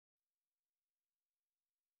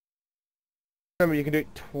Remember, you can do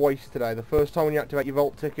it twice today. The first time when you activate your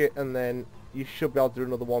vault ticket, and then you should be able to do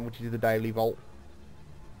another one, which is the daily vault.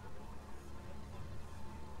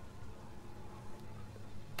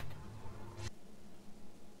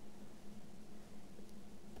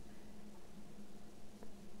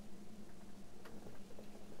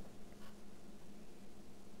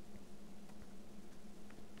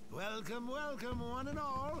 Welcome, welcome, one and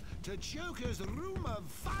all, to Joker's room of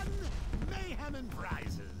fun, mayhem, and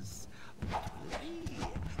prizes. What will it be?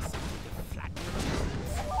 Something to flatten your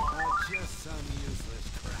opponents, or just some useless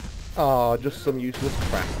crap? Oh, just some useless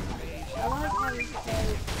crap. I like how you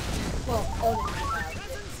say, well, honestly about it.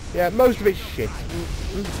 Yeah, most of it's shit.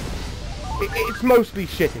 It's mostly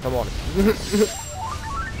shit, if I'm honest.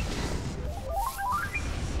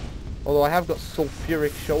 Although I have got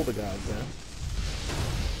sulfuric shoulder guards now.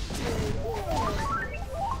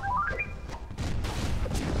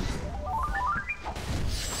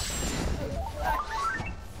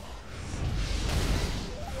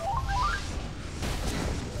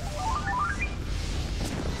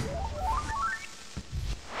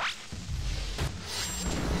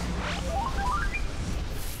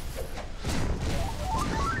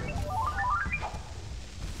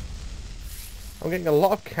 I'm getting a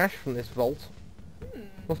lot of cash from this vault.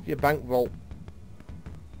 Must be a bank vault.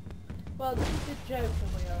 Well, this is the Joker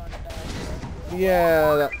we are on about.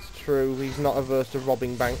 Yeah, that's true. He's not averse to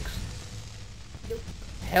robbing banks. Nope.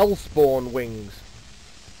 Hellspawn wings.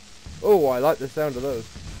 Oh, I like the sound of those.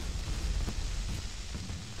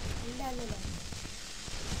 La, la, la.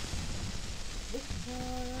 This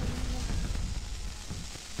one.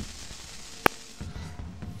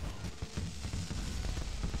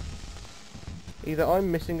 Either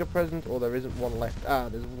I'm missing a present or there isn't one left. Ah,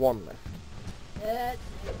 there's one left. That's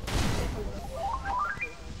it.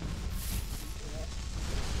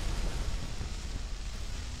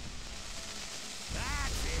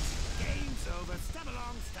 That's it. Game's over. Step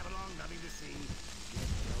along, nothing to see. Get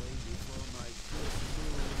going before my good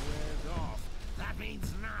mood wears off. That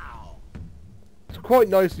means now. It's quite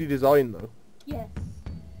nicely designed though. Yes.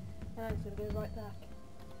 And I'm just going to go right back.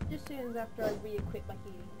 Just soon as after I re-equip my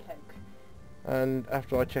healing coke. And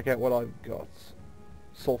after I check out what I've got.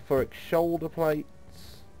 Sulfuric shoulder plates.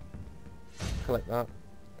 Collect that.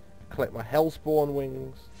 Collect my Hellspawn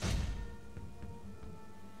wings.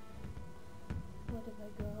 What have I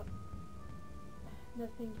got?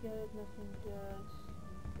 Nothing good, nothing good.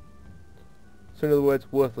 So in other words,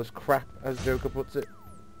 worthless crap, as Joker puts it.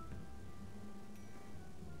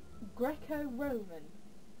 Greco-Roman.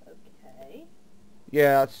 Okay.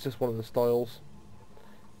 Yeah, that's just one of the styles.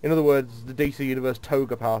 In other words, the DC Universe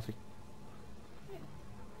Toga party.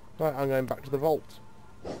 Right, I'm going back to the vault.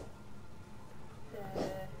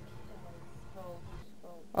 Vault.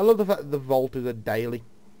 I love the fact that the vault is a daily.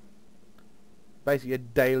 Basically a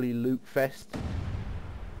daily loot fest.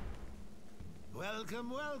 Welcome,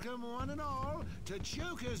 one and all, to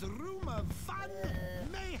Joker's room of fun,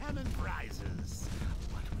 mayhem, and prizes.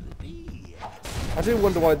 What will it be? I do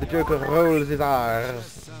wonder why the Joker rolls his R's.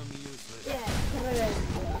 Some useless. Yeah,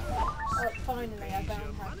 oh, finally I found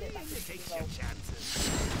how to Money get back into the takes your vault. chances.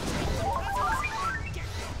 And get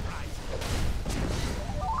your prizes.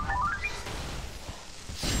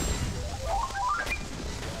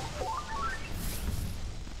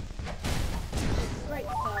 Great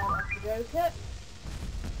start off the Joker.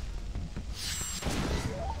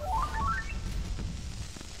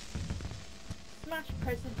 Smash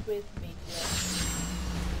present with meteor.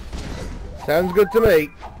 Sounds good to me.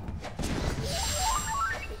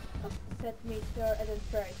 Said meteor and then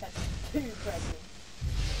throw it at 2 presents.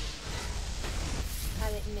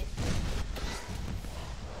 And it missed.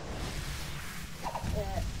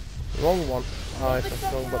 Wrong one. Oh, It it's was a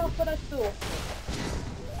wrong somehow button. what I thought.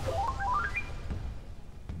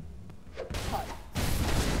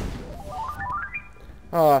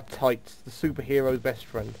 Ah, tights. The superhero's best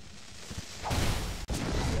friend.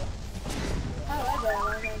 However,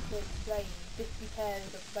 I'm going to explain 50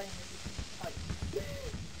 pairs of bonus types.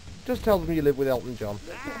 Just tell them you live with Elton John.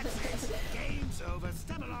 That's it. Game's over.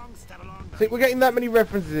 Step along. See, we're getting that many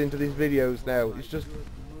references into these videos now. It's just...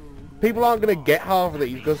 people aren't going to get half of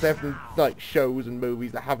these because they're from, like, shows and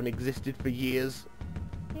movies that haven't existed for years.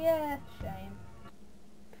 Yeah, shame.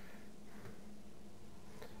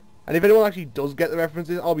 And if anyone actually does get the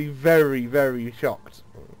references, I'll be very, very shocked.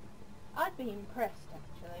 I'd be impressed,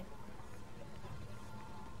 actually.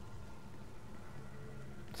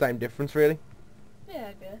 Same difference, really.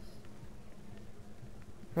 Yeah, I guess.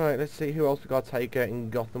 Right, let's see who else we got to take in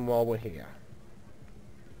Gotham while we're here.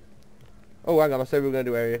 Oh, hang on, I said we were going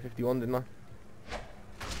to do Area 51, didn't I?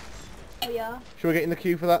 Oh, yeah? Should we get in the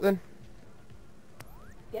queue for that then?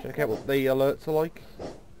 Yes, Check out what the alerts are like.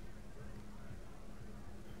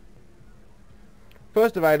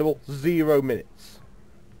 First available, 0 minutes.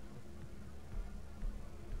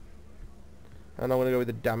 And I'm going to go with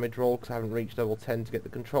the damage roll because I haven't reached level 10 to get the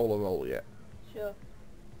controller roll yet. Sure.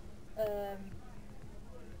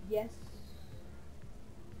 Yes.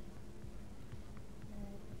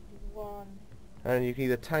 1. And you can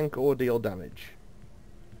either tank or deal damage.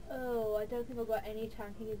 Oh, I don't think I've got any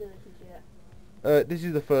tanking abilities yet. This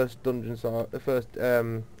is the first dungeon, so the first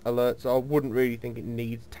alert, so I wouldn't really think it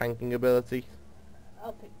needs tanking ability.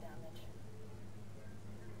 I'll pick damage.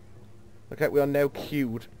 Okay, we are now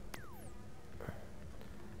queued.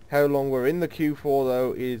 How long we're in the queue for,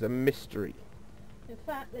 though, is a mystery. In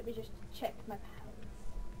fact, let me just check my powers.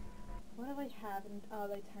 What do I have and are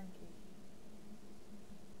they tanky?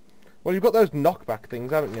 Well, you've got those knockback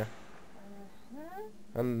things, haven't you? Huh?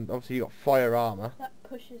 And obviously you've got fire armor. That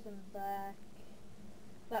pushes them back.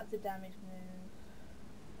 That's a damage move.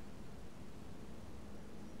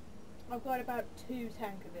 I've got about 2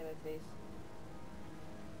 tank abilities.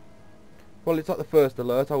 Well, it's like the first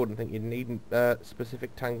alert. I wouldn't think you'd need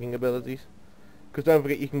specific tanking abilities. Because don't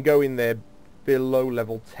forget, you can go in there below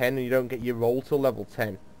level 10 and you don't get your roll till level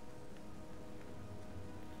 10.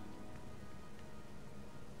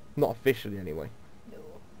 Not officially, anyway. No.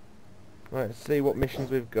 Right, let's see what missions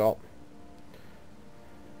we've got.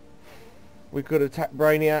 We could attack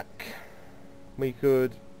Brainiac. We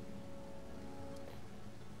could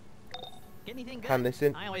Get anything hand good? this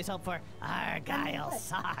in. I always hope for Argyle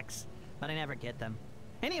socks, but I never get them.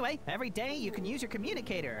 Anyway, every day you can use your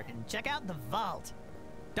communicator and check out the vault.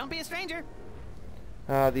 Don't be a stranger.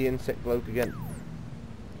 Ah, the insect bloke again.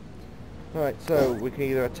 Right, so we can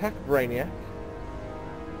either attack Brainiac,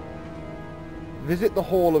 visit the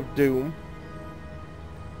Hall of Doom,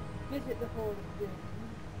 Visit the Hall of Doom.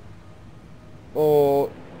 or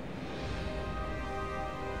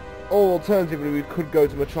alternatively we could go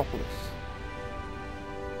to Metropolis.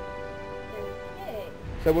 Okay.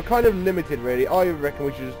 So we're kind of limited, really. I reckon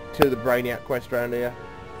we should just do the Brainiac quest round here.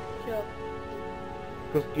 Sure.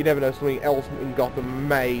 Because you never know, something else in Gotham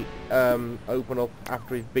may open up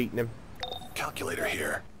after he's beaten him. Calculator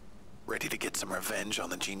here. Ready to get some revenge on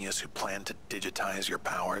the genius who planned to digitize your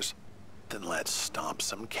powers? Then let's stomp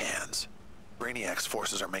some cans. Brainiac's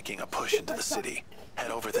forces are making a push into the city.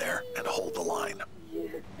 Head over there and hold the line.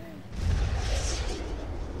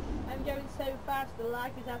 I'm going so fast, the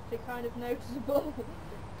lag is actually kind of noticeable.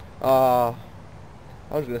 I'm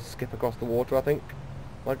just going to skip across the water, I think.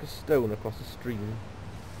 Like a stone across a stream.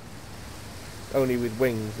 Only with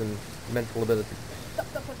wings and mental ability. Stop,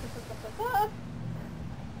 stop, stop, stop, stop, stop, stop.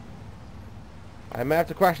 I may have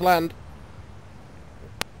to crash land.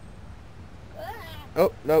 Ah!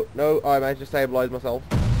 Oh, no, no, I managed to stabilise myself.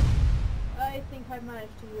 I think I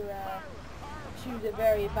managed to choose a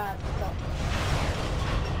very bad stop.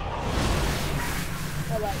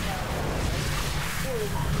 Oh, right, no. Oh,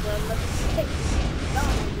 we're level 6.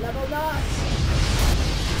 9, level 9.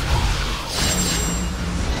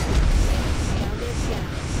 Down it down.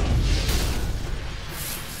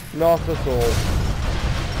 Not at all.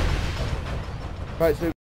 Right,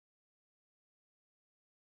 so